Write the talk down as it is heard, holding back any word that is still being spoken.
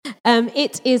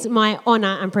It is my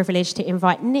honour and privilege to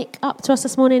invite Nick up to us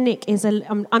this morning. Nick is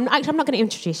I'm not going to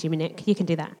introduce you, Nick. You can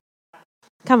do that.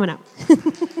 Come on up.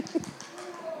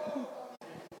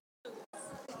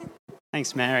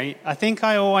 Thanks, Mary. I think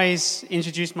I always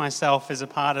introduce myself as a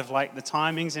part of the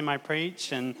timings in my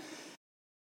preach. And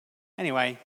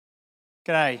anyway,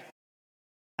 g'day.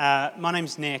 My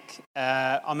name's Nick.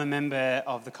 I'm a member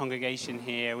of the congregation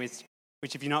here, which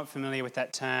if you're not familiar with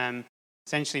that term,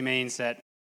 essentially means that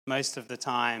most of the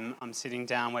time I'm sitting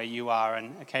down where you are,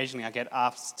 and occasionally I get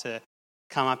asked to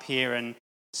come up here and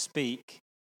speak.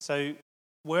 So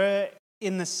we're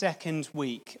in the second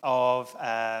week of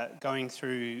going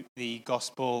through the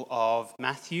Gospel of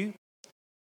Matthew.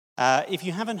 If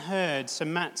you haven't heard, so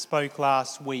Matt spoke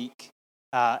last week.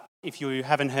 If you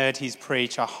haven't heard his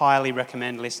preach, I highly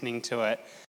recommend listening to it.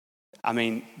 I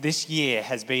mean, this year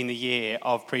has been the year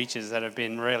of preachers that have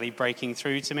been really breaking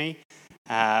through to me.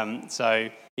 So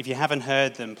if you haven't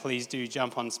heard them, please do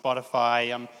jump on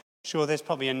Spotify. I'm sure there's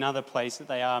probably another place that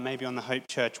they are, maybe on the Hope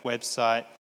Church website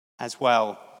as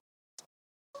well.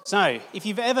 So if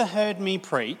you've ever heard me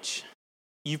preach,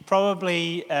 you've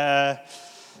probably...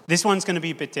 this one's going to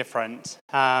be a bit different.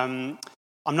 I'm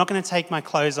not going to take my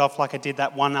clothes off like I did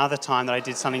that one other time that I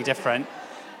did something different.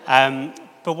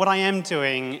 But what I am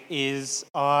doing is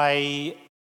I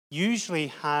usually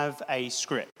have a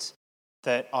script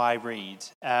that I read.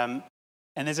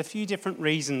 And there's a few different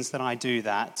reasons that I do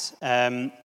that.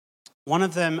 One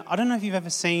of them, I don't know if you've ever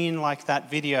seen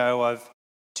that video of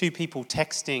two people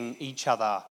texting each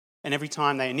other, and every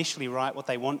time they initially write what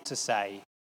they want to say,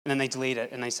 and then they delete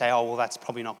it and they say, oh, well, that's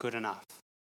probably not good enough.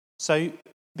 So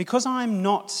because I'm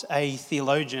not a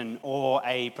theologian or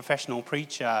a professional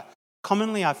preacher,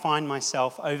 commonly I find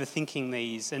myself overthinking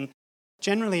these, and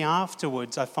generally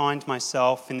afterwards I find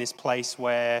myself in this place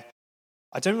where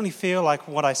I don't really feel like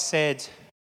what I said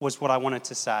was what I wanted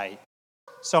to say.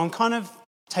 So I'm kind of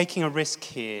taking a risk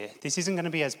here. This isn't going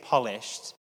to be as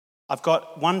polished. I've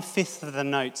got 1/5 of the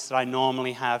notes that I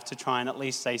normally have to try and at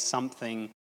least say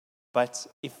something. But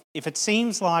if it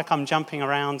seems like I'm jumping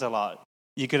around a lot,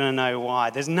 you're going to know why.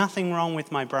 There's nothing wrong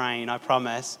with my brain, I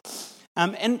promise.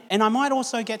 And I might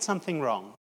also get something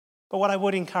wrong. But what I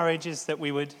would encourage is that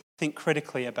we would think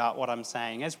critically about what I'm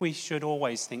saying, as we should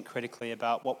always think critically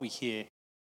about what we hear.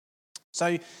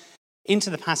 So into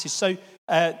the passage. So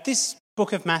this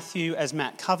book of Matthew, as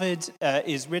Matt covered,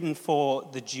 is written for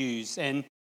the Jews. And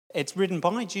it's written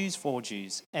by Jews for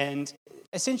Jews. And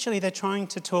essentially they're trying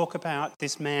to talk about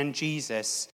this man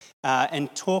Jesus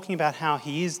and talking about how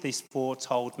he is this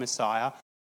foretold Messiah.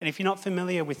 And if you're not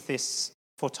familiar with this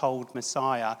foretold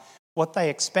Messiah, what they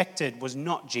expected was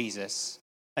not Jesus.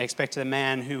 They expected a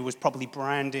man who was probably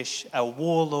brandish, a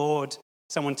warlord,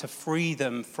 someone to free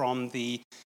them from the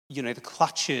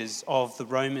clutches of the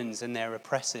Romans and their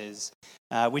oppressors,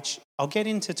 which I'll get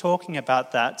into talking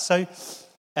about that. So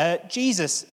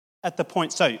Jesus at the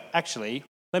point, so actually,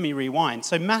 let me rewind.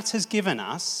 So Matt has given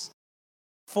us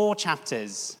 4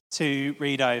 chapters to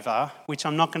read over, which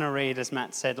I'm not going to read as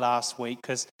Matt said last week,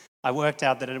 because I worked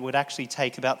out that it would actually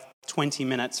take about 20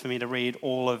 minutes for me to read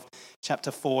all of chapter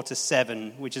 4 to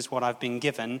 7, which is what I've been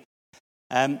given.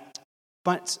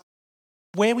 But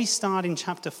where we start in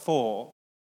chapter 4,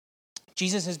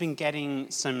 Jesus has been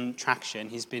getting some traction.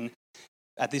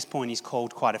 At this point, he's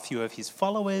called quite a few of his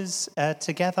followers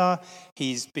together.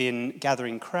 He's been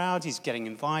gathering crowds. He's getting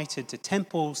invited to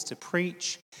temples to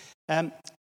preach.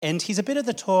 And he's a bit of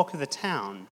the talk of the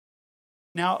town.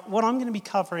 Now, what I'm going to be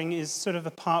covering is sort of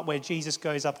a part where Jesus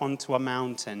goes up onto a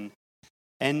mountain.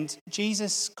 And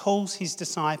Jesus calls his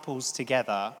disciples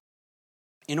together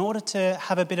in order to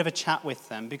have a bit of a chat with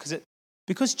them.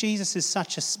 Because Jesus is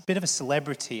such a bit of a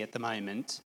celebrity at the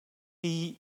moment,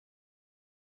 he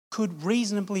could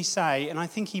reasonably say, and I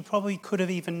think he probably could have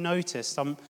even noticed,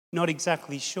 I'm not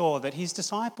exactly sure, that his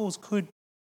disciples could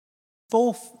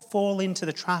fall into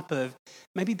the trap of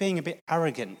maybe being a bit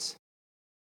arrogant,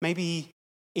 maybe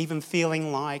even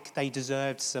feeling like they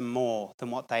deserved some more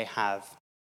than what they have.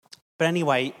 But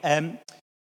anyway,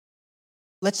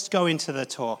 let's go into the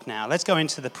talk now. Let's go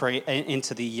into the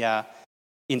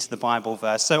Bible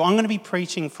verse. So I'm going to be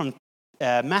preaching from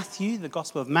Matthew, the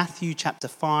Gospel of Matthew, chapter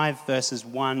 5, verses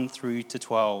 1 through to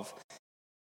 12.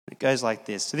 It goes like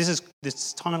this. So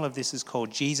this title of this is called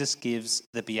Jesus Gives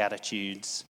the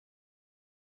Beatitudes.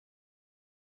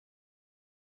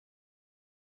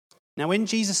 Now when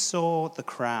Jesus saw the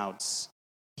crowds,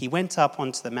 he went up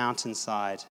onto the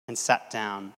mountainside and sat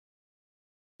down.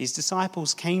 His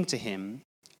disciples came to him,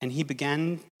 and he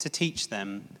began to teach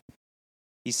them.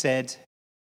 He said,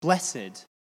 "Blessed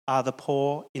are the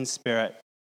poor in spirit,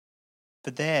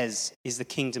 for theirs is the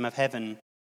kingdom of heaven.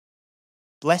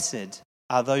 Blessed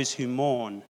are those who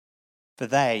mourn, for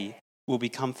they will be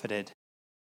comforted.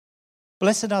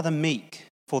 Blessed are the meek,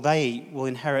 for they will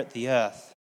inherit the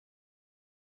earth.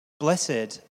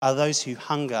 Blessed are those who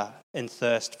hunger and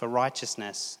thirst for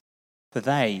righteousness, for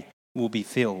they will be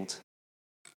filled.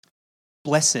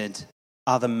 Blessed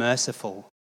are the merciful,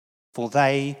 for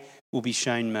they will be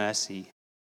shown mercy.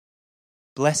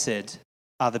 Blessed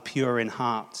are the pure in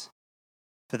heart,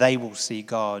 for they will see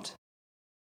God.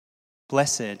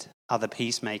 Blessed are the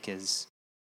peacemakers,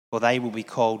 for they will be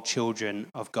called children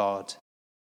of God.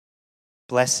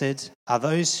 Blessed are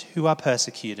those who are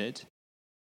persecuted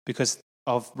because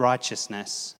of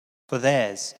righteousness, for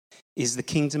theirs is the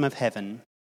kingdom of heaven.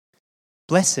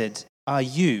 Blessed are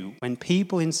you when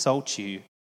people insult you,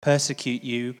 persecute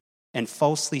you, and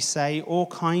falsely say all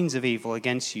kinds of evil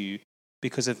against you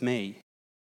because of me.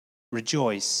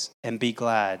 Rejoice and be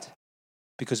glad,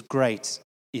 because great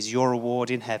is your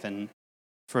reward in heaven,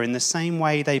 for in the same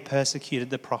way they persecuted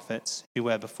the prophets who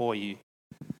were before you.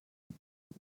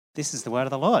 This is the word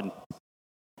of the Lord.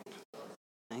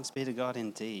 Thanks be to God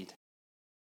indeed.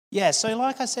 Yeah, so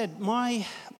like I said,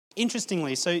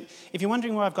 interestingly, so if you're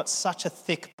wondering why I've got such a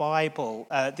thick Bible,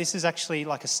 this is actually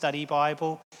like a study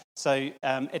Bible. So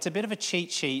it's a bit of a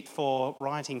cheat sheet for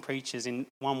writing preachers in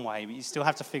one way, but you still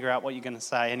have to figure out what you're going to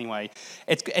say anyway.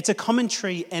 It's a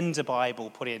commentary and a Bible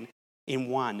put in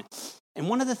one. And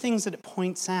one of the things that it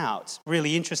points out,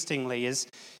 really interestingly, is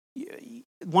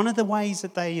one of the ways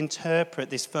that they interpret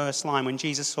this first line, when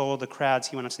Jesus saw the crowds,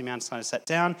 he went up to the mountainside and sat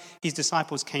down. His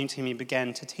disciples came to him and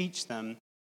began to teach them.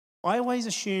 I always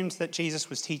assumed that Jesus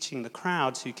was teaching the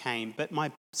crowds who came, but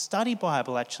my study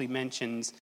Bible actually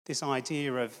mentions this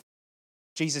idea of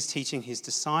Jesus teaching his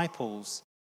disciples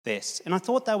this. And I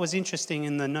thought that was interesting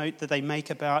in the note that they make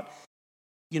about,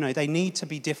 they need to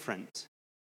be different.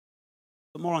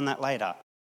 But more on that later.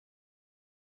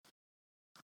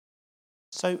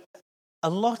 So a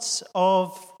lot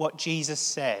of what Jesus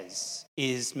says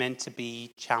is meant to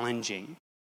be challenging.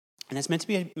 And it's meant to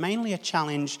be mainly a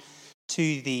challenge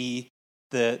to the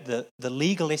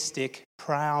legalistic,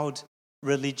 proud,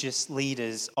 religious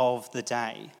leaders of the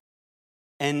day.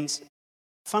 And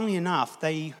funnily enough,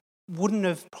 they wouldn't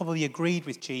have probably agreed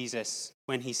with Jesus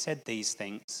when he said these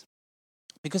things,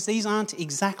 because these aren't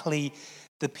exactly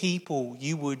the people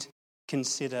you would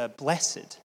consider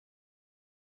blessed.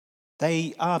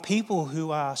 They are people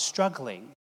who are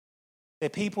struggling. They're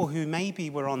people who maybe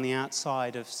were on the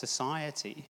outside of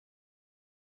society.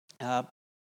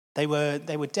 They were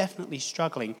definitely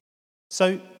struggling.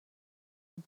 So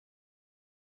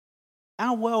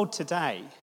our world today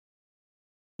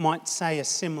might say a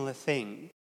similar thing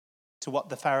to what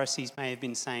the Pharisees may have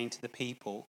been saying to the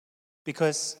people,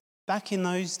 because back in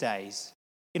those days,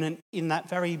 in that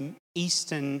very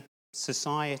Eastern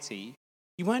society,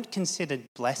 you weren't considered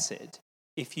blessed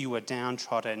if you were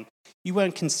downtrodden. You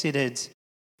weren't considered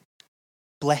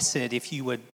blessed if you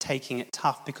were taking it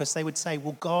tough, because they would say,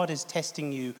 well, God is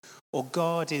testing you, or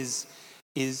God is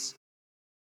he's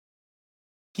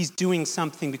doing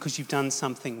something because you've done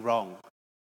something wrong.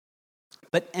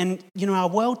 But our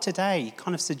world today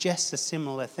kind of suggests a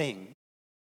similar thing.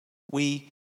 We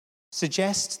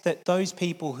suggest that those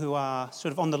people who are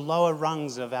sort of on the lower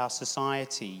rungs of our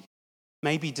society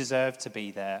maybe deserve to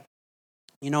be there.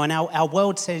 And our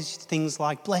world says things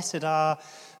like, blessed are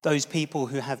those people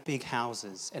who have big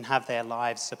houses and have their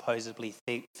lives supposedly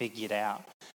figured out.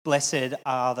 Blessed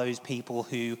are those people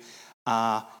who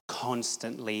are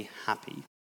constantly happy.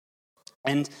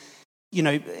 And,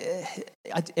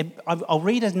 I'll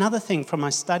read another thing from my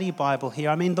study Bible here.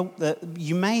 I mean,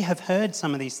 you may have heard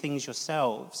some of these things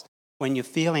yourselves when you're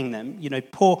feeling them.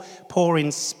 Poor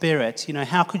in spirit.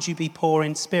 How could you be poor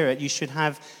in spirit? You should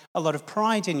have a lot of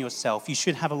pride in yourself. You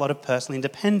should have a lot of personal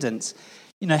independence.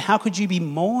 How could you be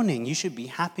mourning? You should be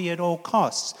happy at all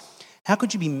costs. How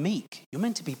could you be meek? You're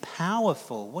meant to be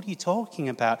powerful. What are you talking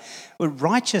about? Well,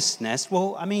 righteousness,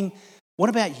 well, I mean, what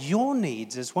about your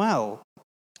needs as well?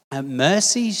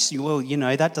 Mercy, well,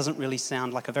 that doesn't really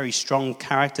sound like a very strong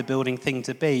character-building thing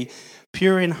to be.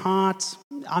 Pure in heart,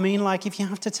 I mean, like, if you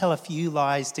have to tell a few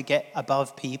lies to get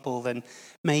above people, then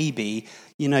maybe.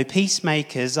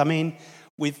 Peacemakers, I mean,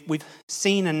 we've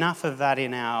seen enough of that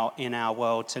in our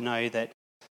world to know that,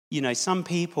 some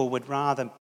people would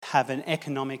rather have an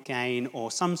economic gain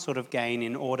or some sort of gain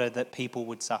in order that people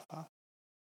would suffer.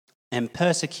 And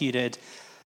persecuted,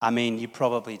 I mean, you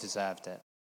probably deserved it.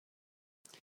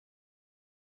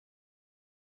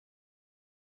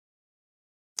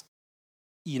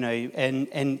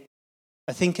 And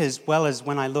I think as well as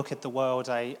when I look at the world,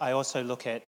 I also look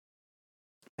at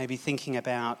Maybe thinking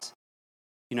about,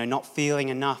 not feeling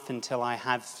enough until I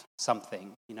have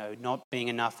something, not being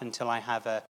enough until I have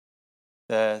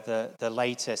the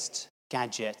latest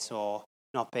gadget, or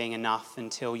not being enough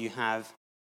until you have,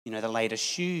 the latest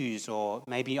shoes, or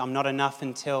maybe I'm not enough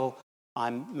until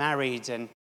I'm married and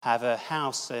have a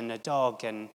house and a dog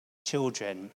and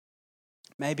children.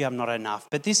 Maybe I'm not enough.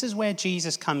 But this is where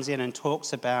Jesus comes in and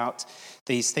talks about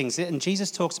these things. And Jesus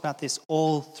talks about this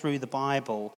all through the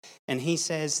Bible. And he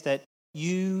says that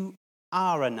you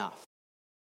are enough.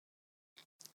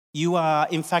 You are,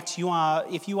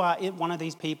 if you are one of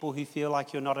these people who feel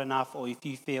like you're not enough, or if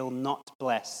you feel not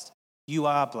blessed, you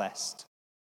are blessed.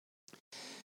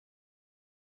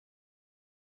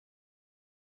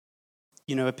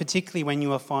 Particularly when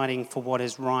you are fighting for what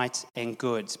is right and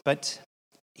good. But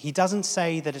he doesn't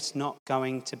say that it's not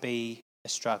going to be a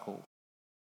struggle.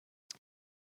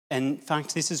 In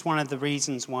fact, this is one of the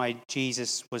reasons why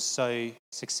Jesus was so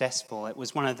successful. It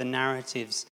was one of the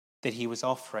narratives that he was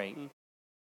offering.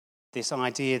 This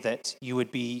idea that you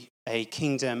would be a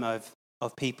kingdom of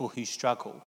people who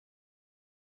struggle.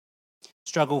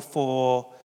 Struggle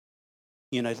for,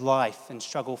 life, and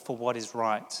struggle for what is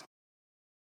right.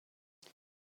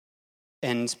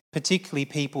 And particularly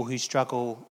people who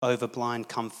struggle over blind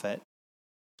comfort.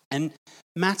 And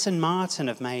Matt and Martin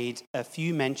have made a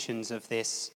few mentions of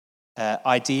this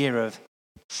idea of...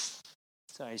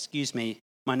 Sorry, excuse me,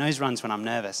 my nose runs when I'm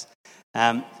nervous.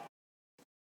 Matt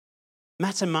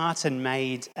and Martin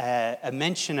made a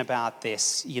mention about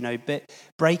this, but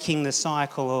breaking the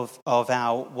cycle of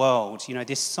our world,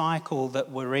 this cycle that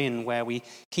we're in where we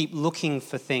keep looking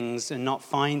for things and not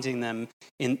finding them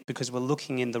because we're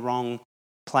looking in the wrong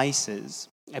places.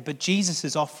 But Jesus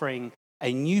is offering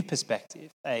a new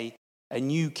perspective, a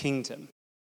new kingdom.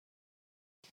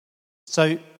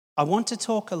 So I want to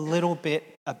talk a little bit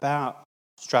about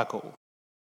struggle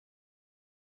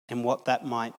and what that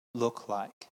might look like.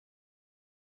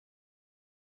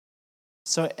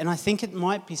 And I think it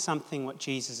might be something what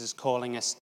Jesus is calling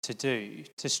us to do,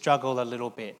 to struggle a little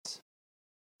bit.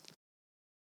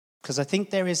 Because I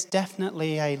think there is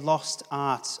definitely a lost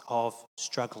art of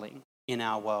struggling in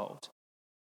our world.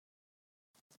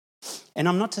 And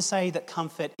I'm not to say that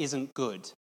comfort isn't good,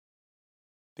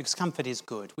 because comfort is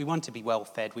good. We want to be well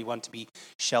fed, we want to be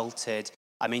sheltered.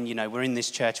 I mean, we're in this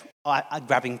church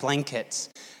grabbing blankets,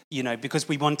 because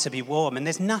we want to be warm. And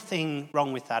there's nothing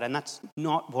wrong with that. And that's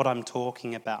not what I'm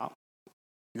talking about.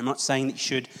 And I'm not saying that you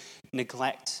should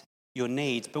neglect your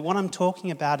needs. But what I'm talking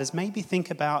about is maybe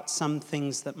think about some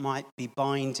things that might be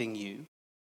binding you.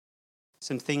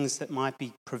 Some things that might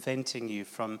be preventing you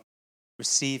from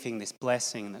receiving this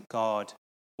blessing that God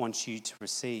wants you to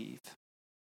receive.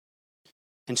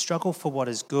 And struggle for what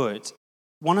is good.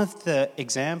 One of the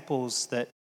examples that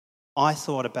I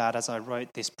thought about as I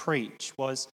wrote this preach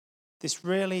was this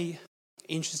really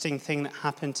interesting thing that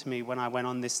happened to me when I went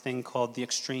on this thing called the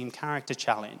Extreme Character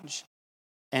Challenge.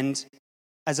 And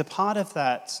as a part of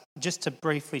that, just to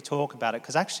briefly talk about it,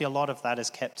 because actually a lot of that is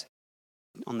kept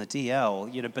on the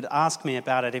DL, but ask me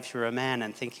about it if you're a man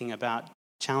and thinking about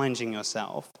challenging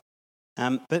yourself.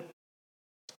 But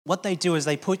what they do is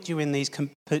they put you in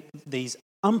these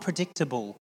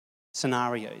unpredictable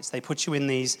scenarios. They put you in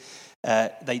these,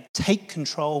 they take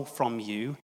control from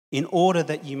you in order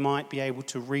that you might be able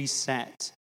to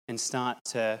reset and start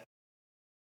to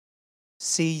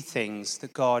see things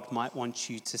that God might want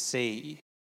you to see.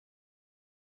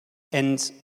 And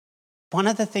one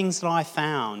of the things that I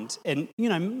found, and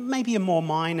maybe a more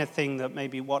minor thing that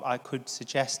maybe what I could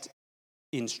suggest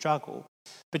in struggle,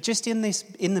 but just in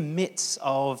the midst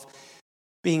of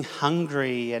being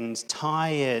hungry and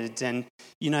tired, and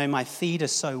my feet are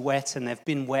so wet and they've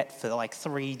been wet for like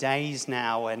 3 days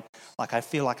now, and I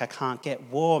feel like I can't get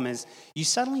warm, is you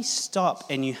suddenly stop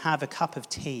and you have a cup of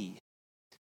tea.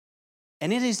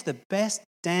 And it is the best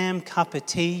damn cup of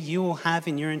tea you will have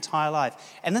in your entire life.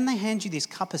 And then they hand you this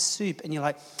cup of soup and you're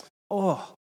like,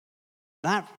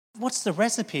 what's the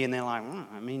recipe? And they're like,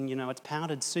 it's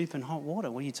powdered soup and hot water.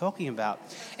 What are you talking about?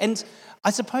 And I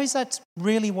suppose that's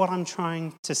really what I'm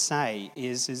trying to say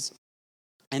is,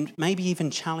 and maybe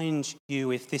even challenge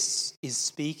you if this is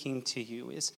speaking to you,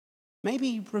 is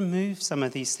maybe remove some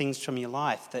of these things from your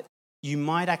life that you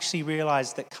might actually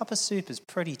realize that cup of soup is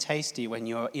pretty tasty when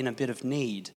you're in a bit of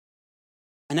need.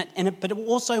 But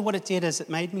also what it did is it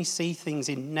made me see things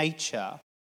in nature,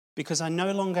 because I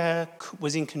no longer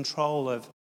was in control of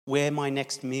where my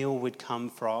next meal would come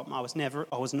from. I was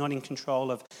not in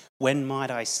control of when might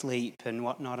I sleep and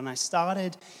whatnot. And I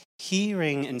started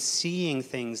hearing and seeing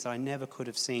things that I never could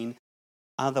have seen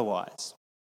otherwise.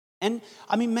 And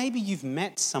maybe you've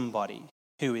met somebody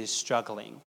who is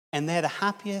struggling. and they're the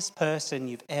happiest person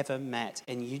you've ever met,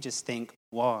 and you just think,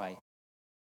 why?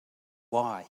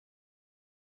 Why?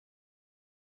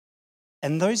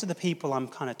 And those are the people I'm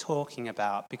kind of talking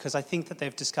about, because I think that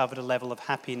they've discovered a level of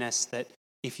happiness that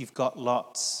if you've got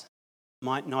lots,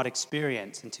 might not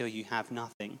experience until you have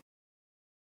nothing.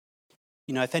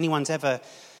 You know, if anyone's ever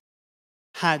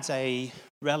had a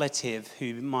relative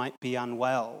who might be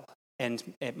unwell and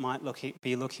it might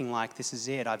be looking like this is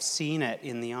it, I've seen it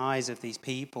in the eyes of these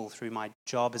people through my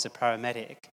job as a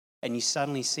paramedic, and you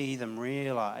suddenly see them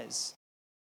realise,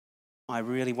 I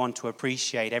really want to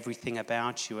appreciate everything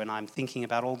about you, and I'm thinking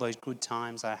about all those good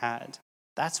times I had.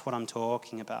 That's what I'm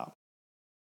talking about.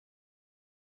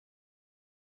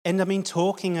 And I mean,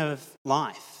 talking of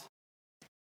life,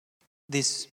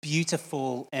 this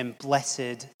beautiful and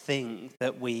blessed thing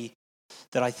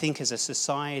that I think as a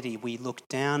society we look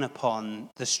down upon,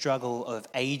 the struggle of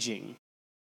aging.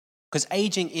 Because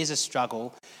aging is a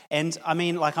struggle. And I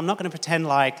mean, like, I'm not going to pretend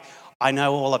like I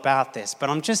know all about this, but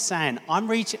I'm just saying,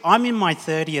 I'm in my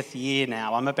 30th year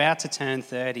now. I'm about to turn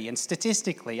 30. And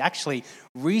statistically, actually,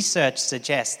 research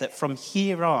suggests that from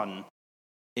here on,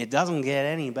 it doesn't get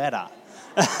any better.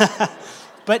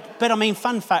 But I mean,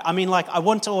 fun fact, I mean, like, I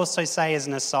want to also say as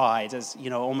an aside, as, you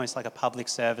know, almost like a public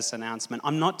service announcement,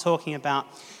 I'm not talking about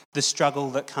the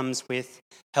struggle that comes with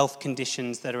health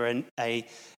conditions that are an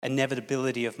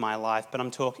inevitability of my life, but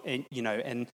I'm talking, you know,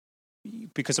 and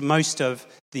because most of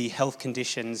the health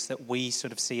conditions that we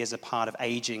sort of see as a part of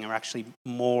aging are actually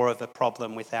more of a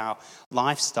problem with our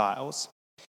lifestyles.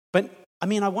 But I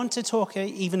mean, I want to talk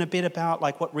even a bit about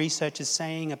like what research is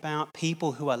saying about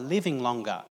people who are living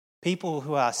longer, people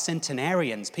who are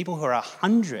centenarians, people who are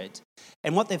 100.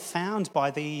 And what they've found by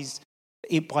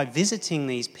visiting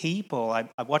these people, I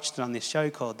watched it on this show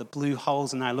called The Blue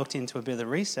Holes, and I looked into a bit of the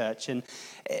research, and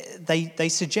they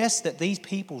suggest that these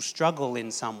people struggle in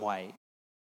some way.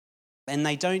 And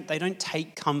they don't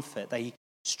take comfort. They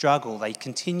struggle. They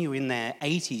continue in their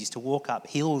 80s to walk up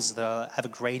hills that have a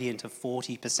gradient of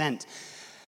 40%.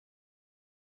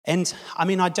 And I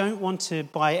mean, I don't want to,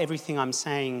 by everything I'm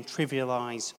saying,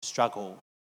 trivialize struggle.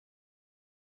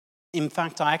 In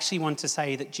fact, I actually want to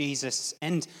say that Jesus,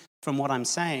 and from what I'm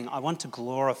saying, I want to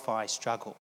glorify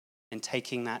struggle and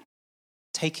taking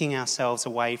ourselves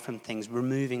away from things,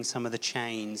 removing some of the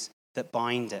chains that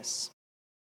bind us.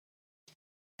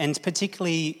 And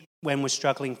particularly when we're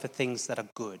struggling for things that are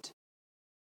good.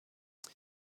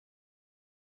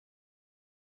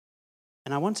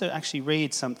 And I want to actually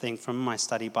read something from my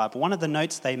study Bible. One of the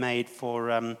notes they made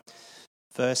for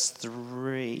verse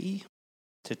 3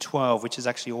 to 12, which is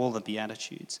actually all the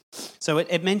Beatitudes. So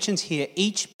it mentions here,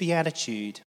 each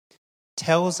Beatitude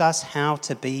tells us how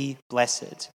to be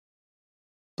blessed.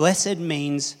 Blessed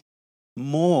means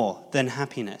more than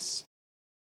happiness.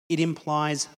 It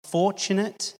implies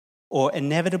fortunate or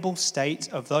inevitable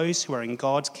state of those who are in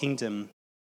God's kingdom.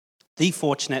 The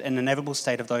fortunate and inevitable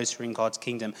state of those who are in God's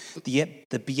kingdom. Yet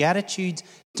the Beatitudes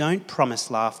don't promise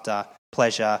laughter,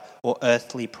 pleasure, or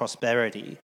earthly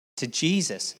prosperity. To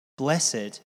Jesus,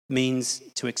 blessed means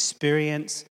to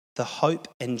experience the hope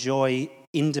and joy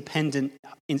independent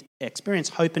of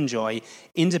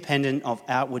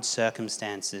outward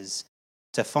circumstances.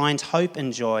 To find hope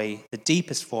and joy, the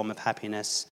deepest form of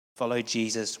happiness, follow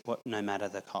Jesus no matter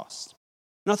the cost.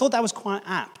 And I thought that was quite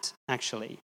apt,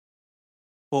 actually,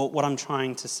 for what I'm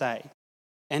trying to say.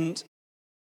 And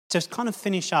to kind of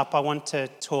finish up, I want to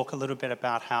talk a little bit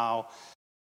about how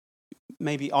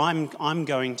maybe I'm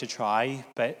going to try,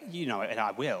 but you know, and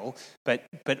I will, but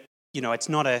you know, it's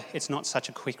not such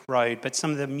a quick road. But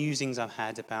some of the musings I've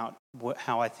had about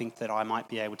how I think that I might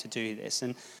be able to do this,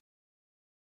 and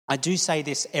I do say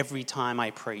this every time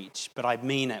I preach, but I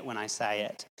mean it when I say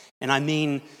it. And I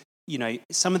mean, you know,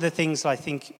 some of the things I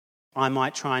think I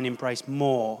might try and embrace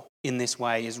more in this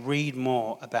way is read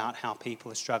more about how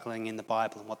people are struggling in the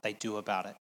Bible and what they do about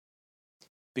it.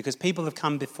 Because people have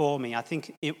come before me. I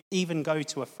think even go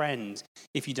to a friend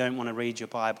if you don't want to read your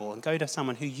Bible, and go to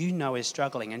someone who you know is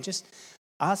struggling and just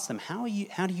ask them, how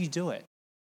do you do it?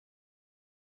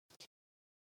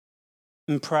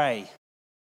 And pray.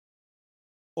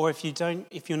 Or if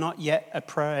you're not yet a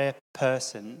prayer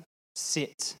person,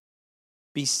 sit,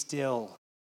 be still,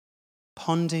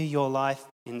 ponder your life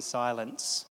in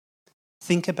silence.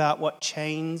 Think about what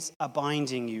chains are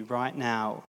binding you right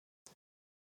now,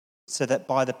 so that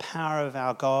by the power of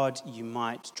our God, you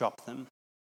might drop them.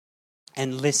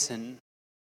 And listen.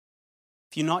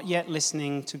 If you're not yet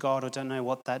listening to God or don't know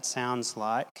what that sounds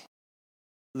like,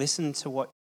 listen to what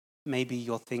maybe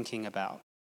you're thinking about.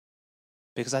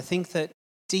 Because I think that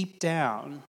deep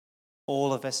down,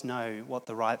 all of us know what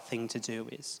the right thing to do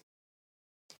is.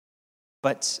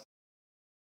 but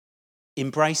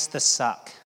embrace the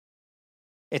suck.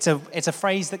 It's a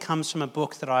phrase that comes from a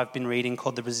book that I've been reading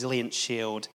called The Resilient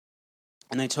Shield.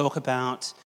 And they talk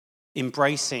about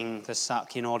embracing the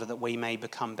suck in order that we may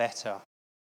become better.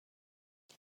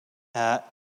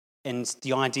 And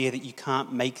the idea that you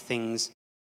can't make things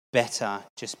better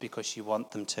just because you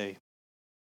want them to.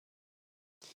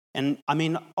 And I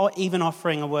mean, even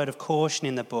offering a word of caution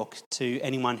in the book to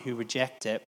anyone who reject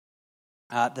it,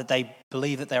 that they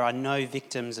believe that there are no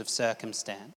victims of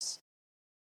circumstance.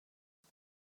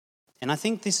 And I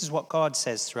think this is what God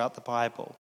says throughout the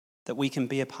Bible, that we can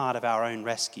be a part of our own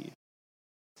rescue.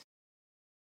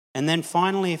 And then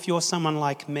finally, if you're someone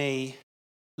like me,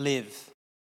 live.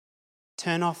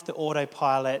 Turn off the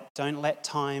autopilot. Don't let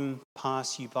time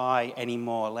pass you by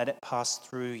anymore. Let it pass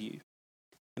through you.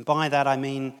 And by that I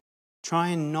mean try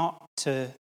and not to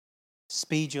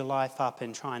speed your life up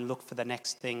and try and look for the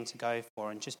next thing to go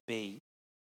for, and just be.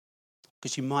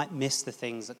 Because you might miss the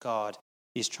things that God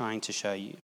is trying to show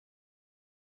you.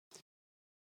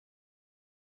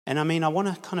 And I mean, I want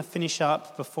to kind of finish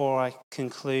up before I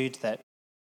conclude that,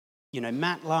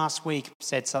 Matt last week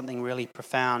said something really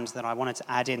profound that I wanted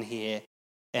to add in here.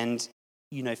 And,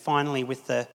 finally with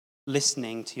the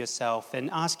listening to yourself, and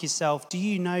ask yourself, do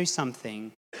you know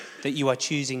something that you are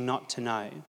choosing not to know?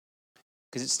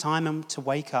 Because it's time to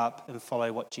wake up and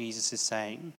follow what Jesus is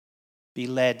saying. Be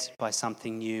led by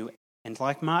something new. And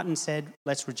like Martin said,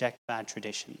 let's reject bad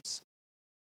traditions.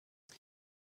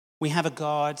 We have a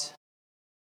God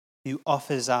who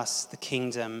offers us the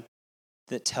kingdom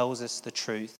that tells us the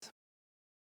truth.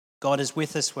 God is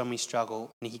with us when we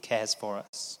struggle, and he cares for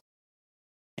us.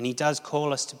 And he does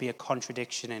call us to be a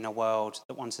contradiction in a world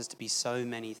that wants us to be so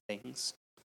many things.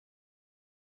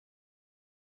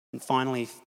 And finally,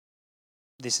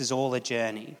 this is all a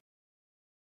journey.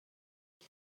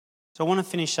 So I want to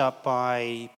finish up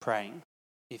by praying,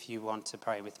 if you want to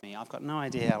pray with me. I've got no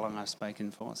idea how long I've spoken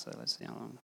for, so let's see how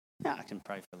long. Yeah, I can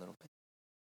pray for a little bit.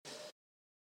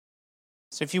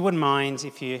 So if you wouldn't mind,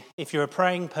 if you're a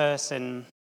praying person,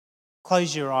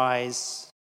 close your eyes,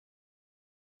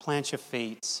 plant your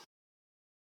feet.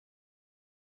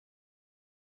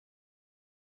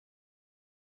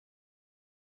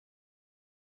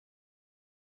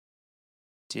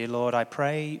 Dear Lord, I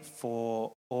pray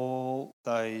for all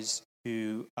those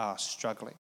who are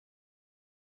struggling,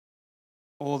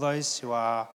 all those who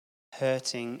are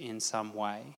hurting in some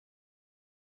way.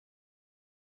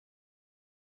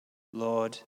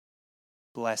 Lord,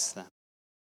 bless them.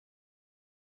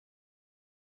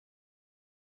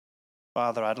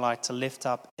 Father, I'd like to lift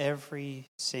up every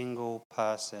single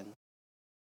person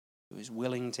who is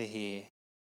willing to hear.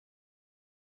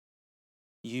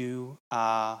 You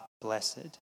are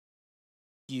blessed.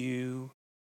 You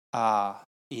are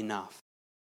enough.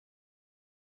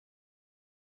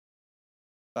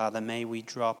 Father, may we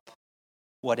drop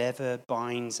whatever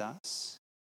binds us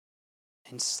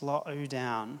and slow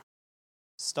down,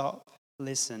 stop,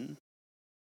 listen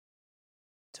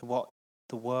to what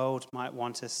the world might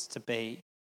want us to be,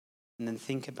 and then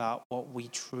think about what we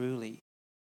truly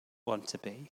want to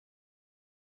be.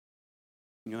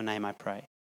 In your name I pray.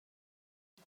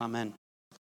 Amen.